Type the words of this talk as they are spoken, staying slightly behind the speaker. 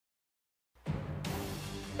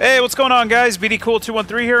Hey, what's going on, guys?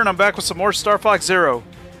 BDCool213 here, and I'm back with some more Star Fox Zero.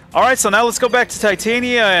 Alright, so now let's go back to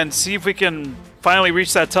Titania and see if we can finally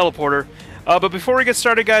reach that teleporter. But before we get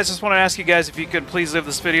started, guys, I just want to ask you guys if you could please leave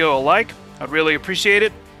this video a like. I'd really appreciate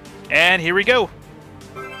it. And here we go.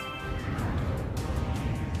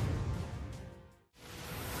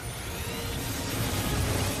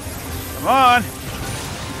 Come on.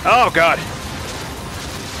 Oh, God.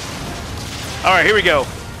 Alright, here we go.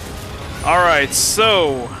 Alright,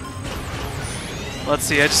 so... let's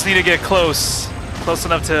see, I just need to get close. Close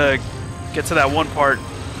enough to get to that one part.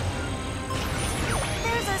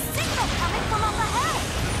 There's a signal coming from up ahead.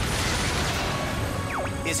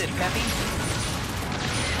 Is it Peppy?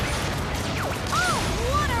 Oh,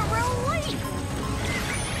 what a relief!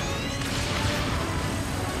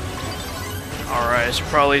 Alright, I should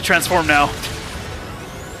probably transform now.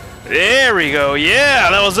 There we go.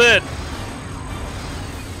 Yeah, that was it.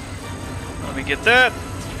 Let me get that.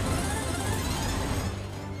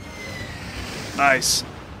 Nice.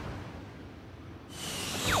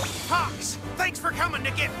 Fox, thanks for coming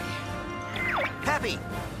to get me. Peppy,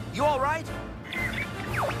 you all right?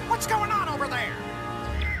 What's going on over there?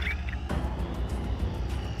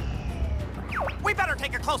 We better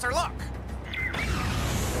take a closer look.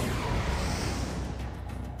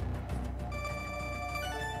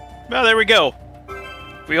 Well, there we go.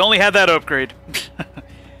 We only had that upgrade.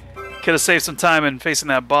 Could have saved some time in facing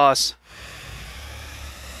that boss.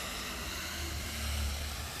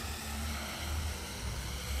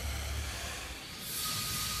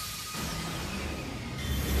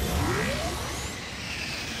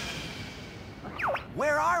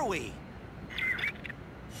 Where are we?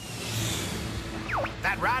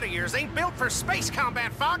 That ride of yours ain't built for space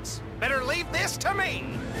combat, Fox. Better leave this to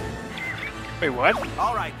me. Wait, what?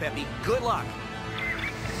 All right, Peppy, good luck.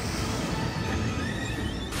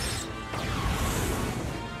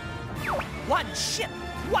 One ship?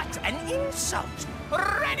 What an insult!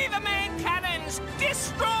 Ready the main cannons!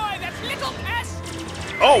 Destroy that little pest!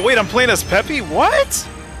 Oh, wait, I'm playing as Peppy? What?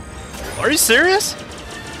 Are you serious?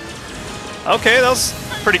 Okay, that was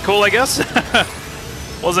pretty cool, I guess.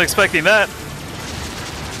 Wasn't expecting that.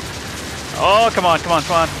 Oh, come on, come on,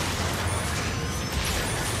 come on.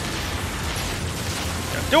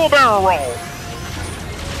 Do a barrel roll.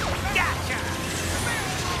 Gotcha!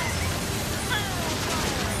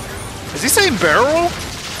 Is he saying barrel roll?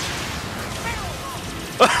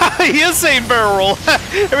 He is saying barrel roll.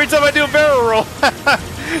 Every time I do a barrel roll.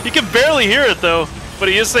 You can barely hear it though, but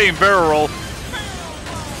he is saying barrel roll.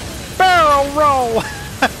 Barrel roll.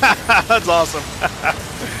 That's awesome.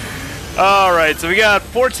 Alright, so we got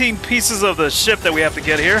 14 pieces of the ship that we have to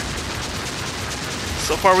get here.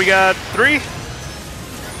 So far we got 3.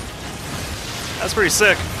 That's pretty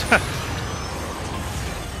sick.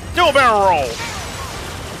 Do a barrel roll.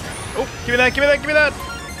 Oh, give me that, give me that, give me that.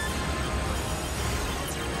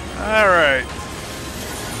 Alright.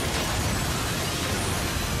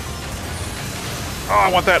 Oh, I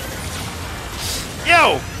want that.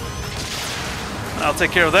 Yo! I'll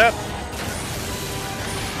take care of that.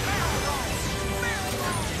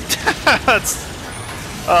 That's...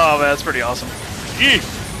 oh, man, that's pretty awesome. Yee!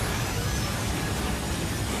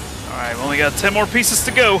 Alright, we only got 10 more pieces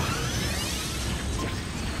to go.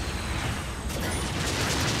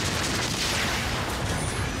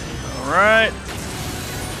 Alright.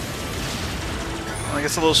 I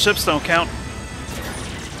guess the little ships don't count.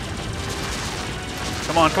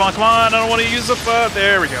 Come on, come on, come on! I don't want to use the...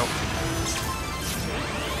 there we go.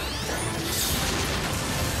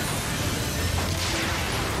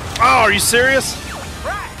 Oh, are you serious?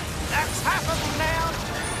 Right, that's half of them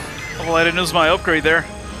now. Oh, well, I didn't use my upgrade there.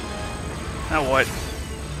 Now what?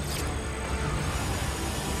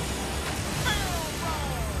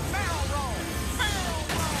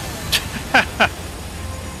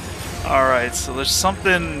 Alright, so there's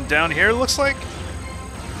something down here, looks like?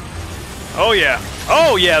 Oh yeah.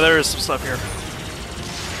 Oh yeah, there is some stuff here.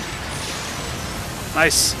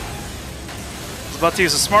 Nice. I was about to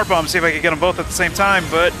use a smart bomb, see if I could get them both at the same time,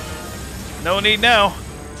 but no need now.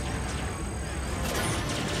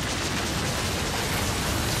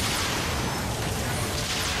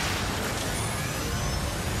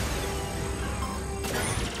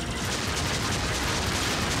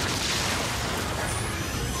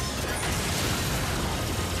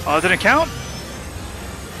 Oh, it didn't count?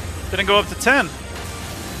 Didn't go up to 10.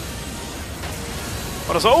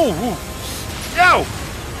 What is... oh! Ooh. Yo!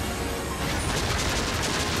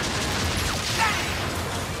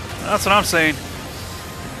 That's what I'm saying.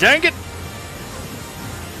 Dang it!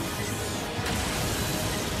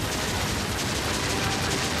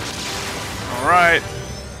 Alright.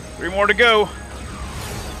 3 more to go.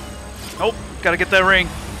 Oh, gotta get that ring.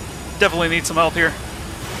 Definitely need some health here.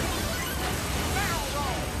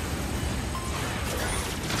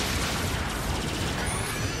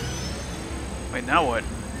 Wait, now what?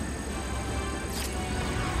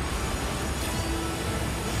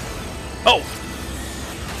 Oh!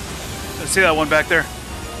 I see that one back there.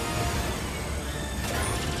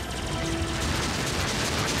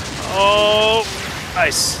 Oh,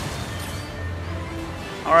 nice.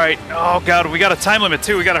 All right. Oh God, we got a time limit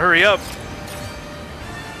too. We got to hurry up.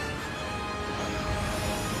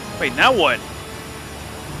 Wait, now what?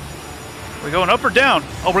 We going up or down?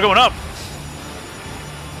 Oh, we're going up.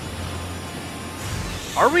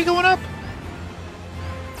 Are we going up?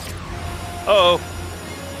 Uh-oh.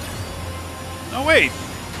 Oh, wait.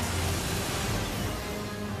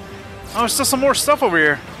 Oh, there's still some more stuff over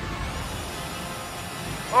here.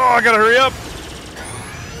 Oh, I gotta hurry up.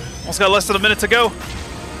 Almost got less than a minute to go.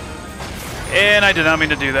 And I did not mean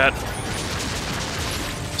to do that.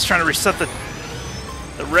 Just trying to reset the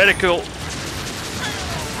reticle.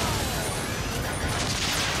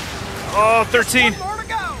 Oh, 13. One more to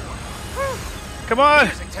go. Come on.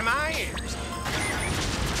 Music to my ears.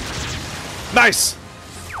 Nice.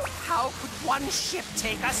 How could one ship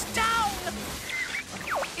take us down?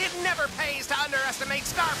 It never pays to underestimate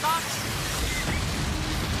Star Fox.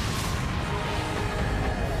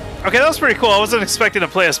 Okay, that was pretty cool. I wasn't expecting to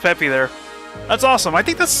play as Peppy there. That's awesome. I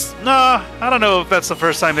think that's... Nah, I don't know if that's the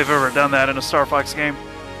first time they've ever done that in a Star Fox game.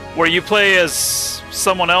 Where you play as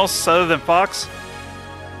someone else other than Fox.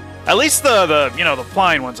 At least the you know, the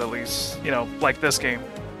flying ones at least. You know, like this game.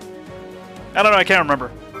 I don't know, I can't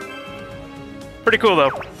remember. Pretty cool, though.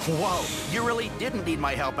 Whoa, you really didn't need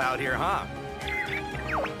my help out here, huh?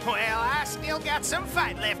 Well, I still got some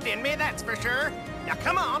fight left in me, that's for sure. Now,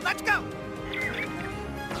 come on, let's go.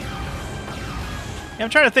 Yeah, I'm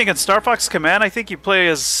trying to think. In Star Fox Command, I think you play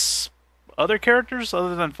as other characters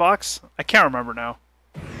other than Fox. I can't remember now.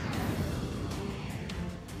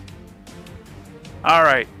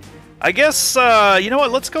 Alright. I guess, you know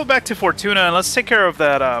what? Let's go back to Fortuna and let's take care of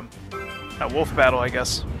that, that wolf battle, I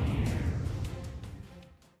guess.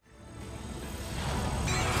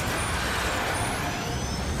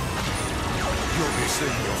 You'll be seeing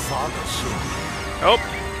your father soon. Oh.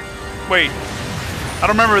 Wait. I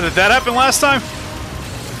don't remember that happened last time.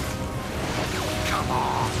 Come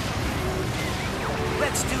on.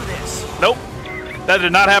 Let's do this. Nope. That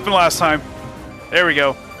did not happen last time. There we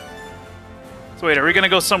go. So wait, are we going to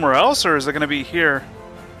go somewhere else, or is it going to be here?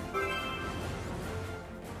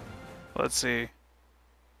 Let's see.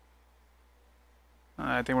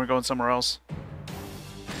 I think we're going somewhere else.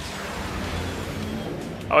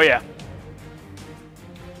 Oh, yeah.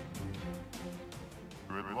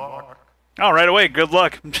 Good luck. Oh, right away. Good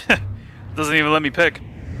luck. Doesn't even let me pick.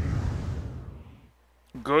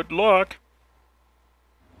 Good luck.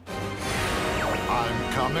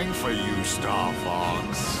 I'm coming for you, Star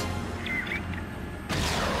Fox.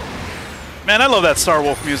 Man, I love that Star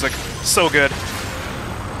Wolf music. So good.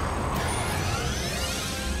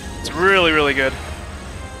 It's really, really good.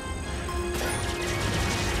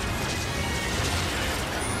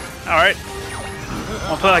 Alright.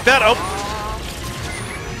 I'll play like that. Oh.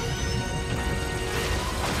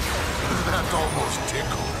 That almost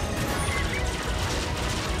tickled.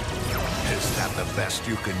 Is that the best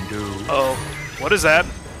you can do? Uh-oh. What is that?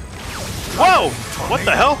 Whoa! What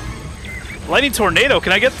the hell? Lightning Tornado.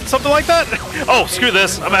 Can I get something like that? Oh, screw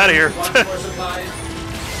this. I'm out of here.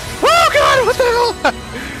 Oh, God! What the hell?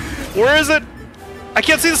 Where is it? I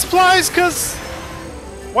can't see the supplies, because...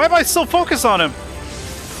 Why am I still focused on him?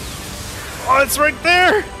 Oh, it's right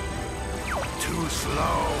there! Too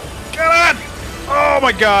slow. Get on! Oh,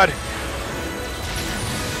 my God.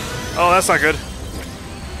 Oh, that's not good.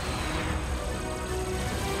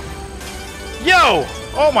 Yo!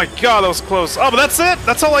 Oh, my God, that was close. Oh, but that's it?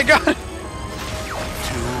 That's all I got?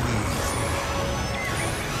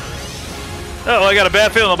 Oh, I got a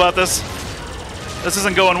bad feeling about this. This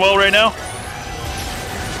isn't going well right now.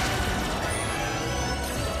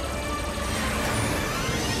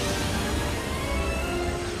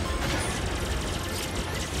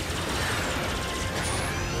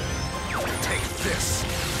 Take this.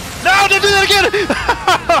 No, don't do that again!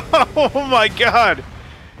 Oh my God.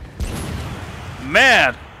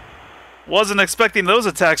 Man. Wasn't expecting those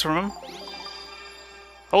attacks from him.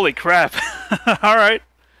 Holy crap. Alright.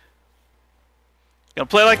 Gonna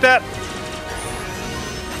play like that?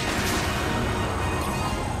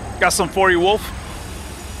 Got some for you, Wolf.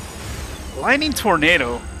 Lightning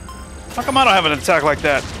Tornado. How come I don't have an attack like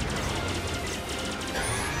that?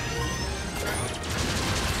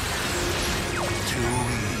 Too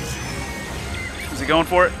easy. Is he going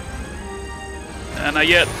for it? Not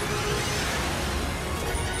yet.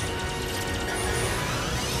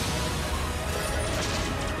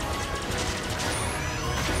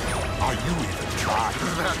 Are you even trying?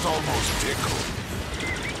 That's almost tickled.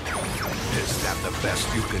 Is that the best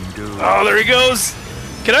you can do? Oh, there he goes.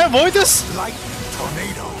 Can I avoid this? Lightning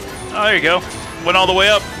tornado. Oh, there you go. Went all the way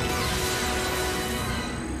up.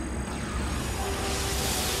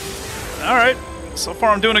 All right. So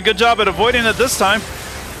far, I'm doing a good job at avoiding it this time.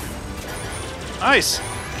 Nice.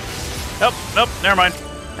 Nope, nope, never mind.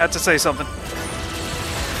 Had to say something.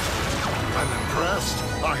 I'm impressed.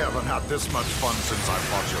 I haven't had this much fun since I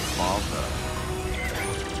fought your father.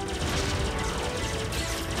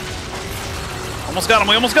 Almost got him,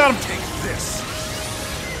 we almost got him. Take this.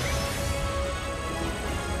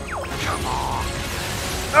 Come on.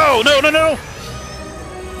 Oh, no, no, no.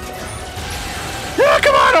 Yeah,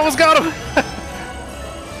 come on, almost got him.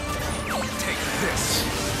 Take this.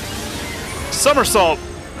 Somersault.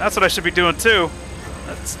 That's what I should be doing too.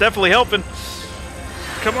 That's definitely helping.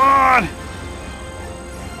 Come on.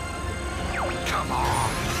 Come on.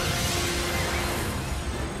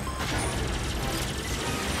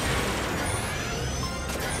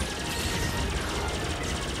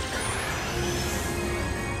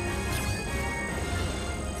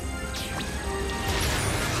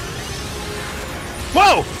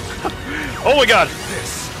 Whoa! Oh my god.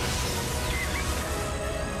 This.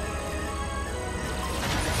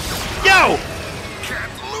 Yo!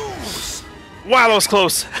 Can't lose. Wow, that was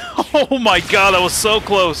close. Oh my god, that was so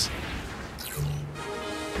close.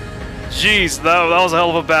 Jeez, that was a hell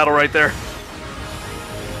of a battle right there.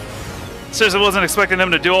 Seriously, wasn't expecting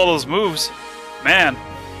him to do all those moves. Man.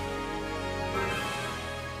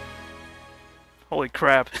 Holy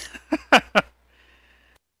crap.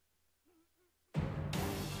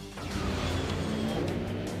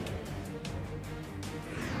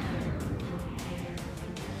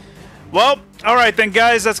 Well, alright then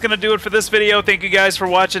guys, that's going to do it for this video. Thank you guys for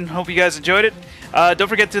watching. Hope you guys enjoyed it. Don't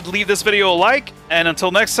forget to leave this video a like, and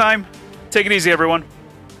until next time, take it easy everyone.